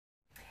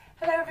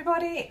Hello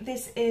everybody,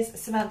 this is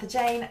Samantha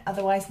Jayne,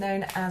 otherwise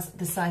known as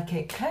the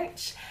Psychic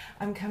Coach.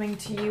 I'm coming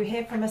to you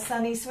here from a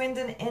sunny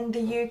Swindon in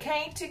the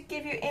UK to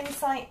give you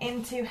insight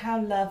into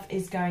how love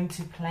is going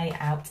to play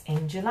out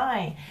in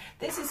July.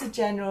 This is a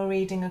general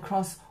reading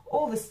across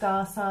all the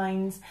star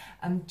signs,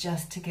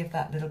 just to give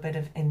that little bit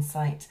of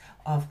insight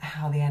of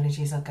how the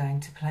energies are going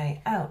to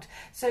play out.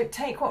 So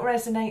take what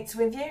resonates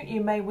with you.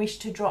 You may wish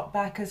to drop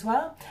back as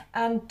well,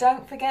 and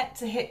don't forget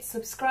to hit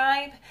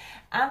subscribe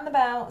and the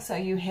bell so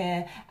you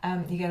hear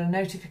you get a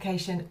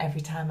notification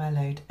every time I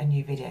load a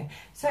new video.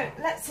 So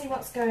let's see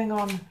what's going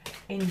on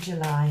in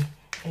July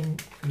in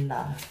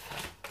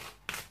love.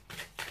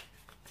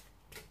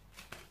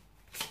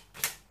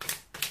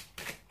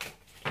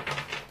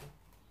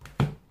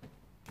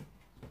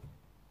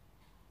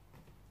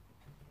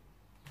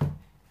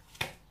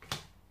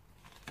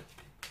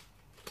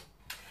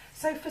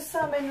 So for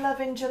some in love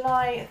in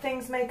July,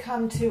 things may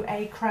come to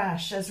a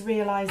crash as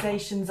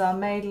realizations are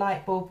made,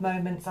 light bulb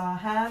moments are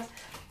had.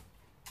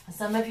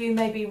 Some of you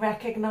may be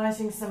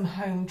recognizing some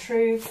home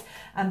truths,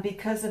 and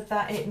because of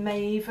that it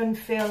may even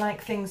feel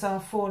like things are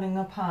falling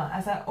apart.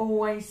 As I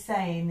always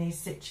say in these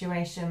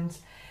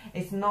situations,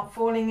 it's not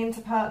falling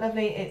into part,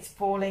 lovely, it's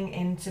falling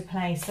into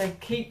place. So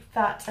keep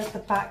that at the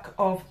back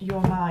of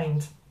your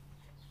mind.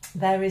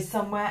 There is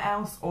somewhere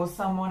else or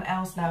someone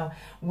else now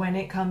when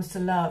it comes to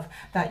love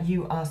that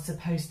you are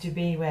supposed to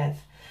be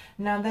with.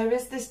 Now there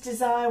is this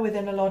desire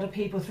within a lot of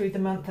people through the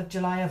month of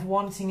July of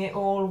wanting it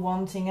all,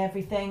 wanting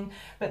everything,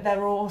 but there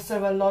are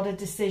also a lot of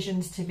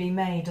decisions to be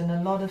made and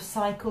a lot of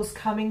cycles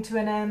coming to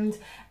an end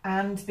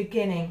and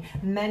beginning.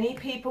 Many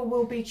people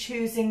will be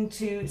choosing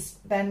to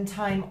spend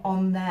time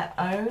on their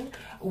own,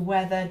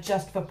 whether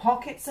just for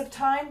pockets of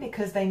time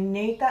because they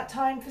need that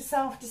time for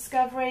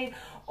self-discovery,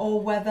 or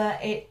whether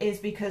it is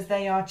because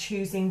they are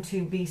choosing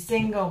to be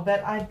single.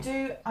 But I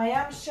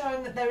am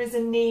showing that there is a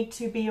need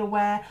to be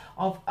aware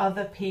of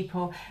other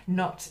people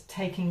not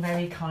taking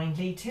very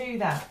kindly to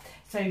that.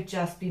 So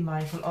just be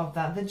mindful of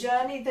that. The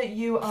journey that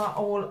you are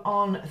all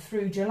on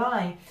through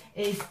July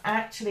is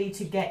actually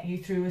to get you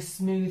through a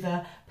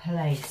smoother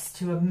place,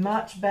 to a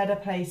much better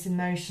place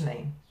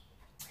emotionally.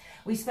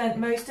 We spent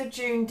most of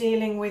June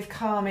dealing with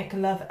karmic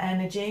love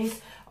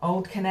energies,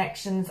 old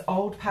connections,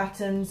 old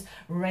patterns,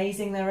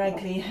 raising their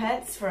ugly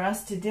heads for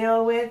us to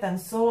deal with and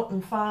sort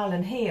and file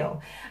and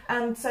heal.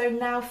 And so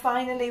now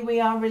finally we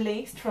are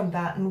released from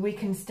that and we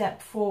can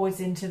step forwards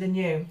into the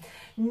new.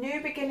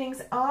 New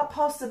beginnings are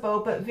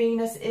possible, but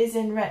Venus is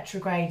in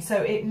retrograde,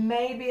 so it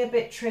may be a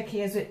bit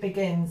tricky as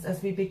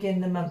we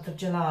begin the month of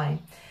July.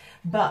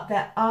 But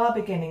there are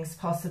beginnings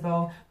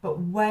possible, but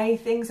weigh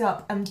things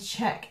up and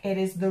check it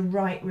is the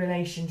right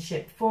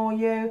relationship for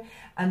you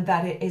and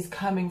that it is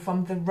coming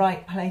from the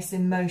right place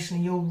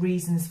emotionally, your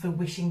reasons for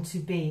wishing to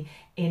be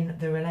in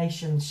the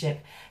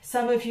relationship.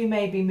 Some of you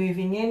may be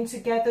moving in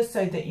together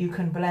so that you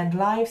can blend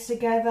lives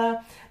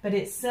together, but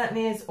it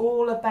certainly is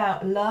all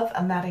about love,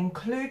 and that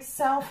includes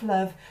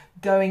self-love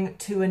going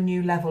to a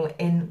new level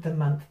in the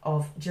month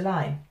of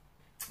July.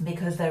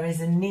 Because there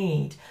is a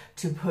need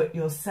to put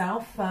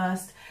yourself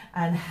first,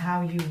 and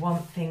how you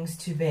want things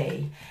to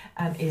be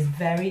is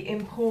very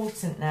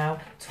important now.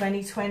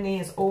 2020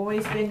 has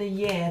always been a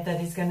year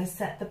that is going to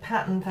set the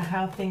pattern for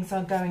how things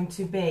are going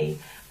to be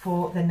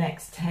for the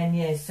next 10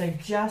 years. So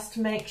just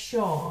make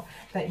sure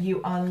that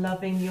you are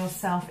loving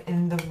yourself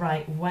in the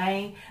right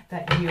way,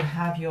 that you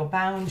have your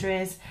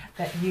boundaries,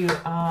 that you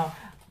are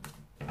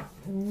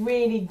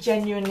really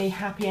genuinely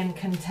happy and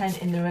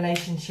content in the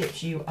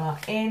relationships you are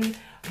in,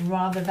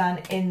 rather than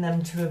in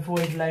them to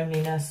avoid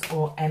loneliness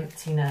or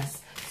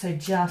emptiness. So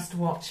just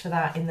watch for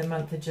that in the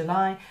month of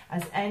July,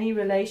 as any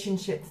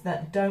relationships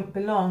that don't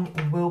belong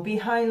will be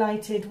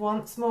highlighted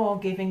once more,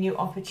 giving you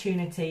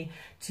opportunity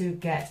to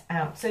get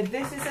out. So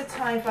this is a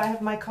time, I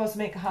have my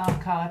Cosmic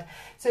Heart card,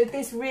 so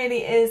this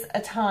really is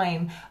a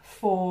time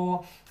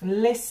for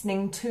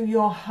listening to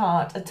your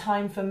heart, a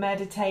time for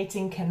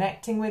meditating,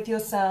 connecting with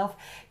yourself,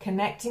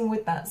 connecting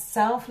with that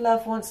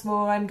self-love once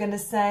more, I'm going to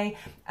say,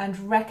 and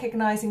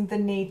recognizing the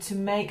need to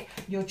make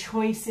your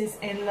choices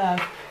in love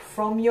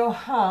from your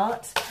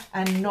heart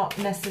and not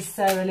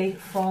necessarily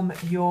from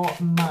your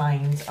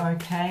mind,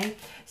 okay?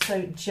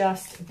 So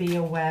just be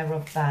aware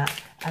of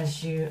that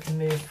as you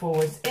move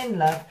forwards in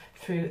love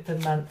through the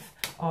month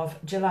of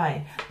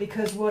July.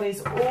 Because what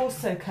is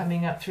also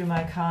coming up through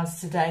my cards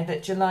today,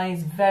 that July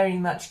is very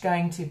much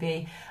going to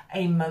be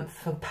a month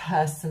for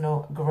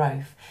personal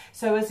growth.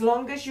 So as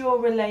long as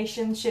your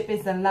relationship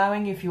is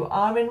allowing, if you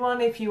are in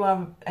one, if you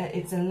are,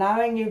 it's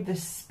allowing you the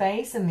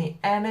space and the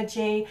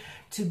energy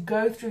to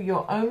go through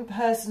your own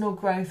personal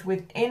growth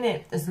within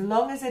it, as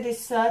long as it is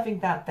serving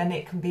that, then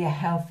it can be a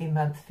healthy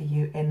month for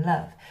you in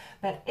love.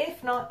 But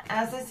if not,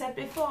 as I said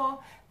before,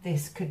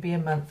 this could be a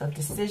month of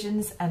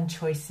decisions and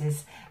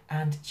choices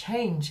and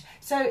change.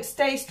 So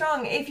stay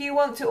strong. If you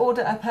want to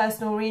order a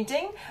personal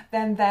reading,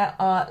 then there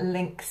are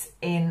links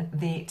in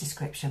the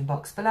description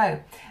box below.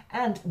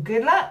 And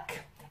good luck.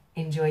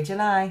 Enjoy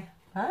July.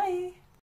 Bye.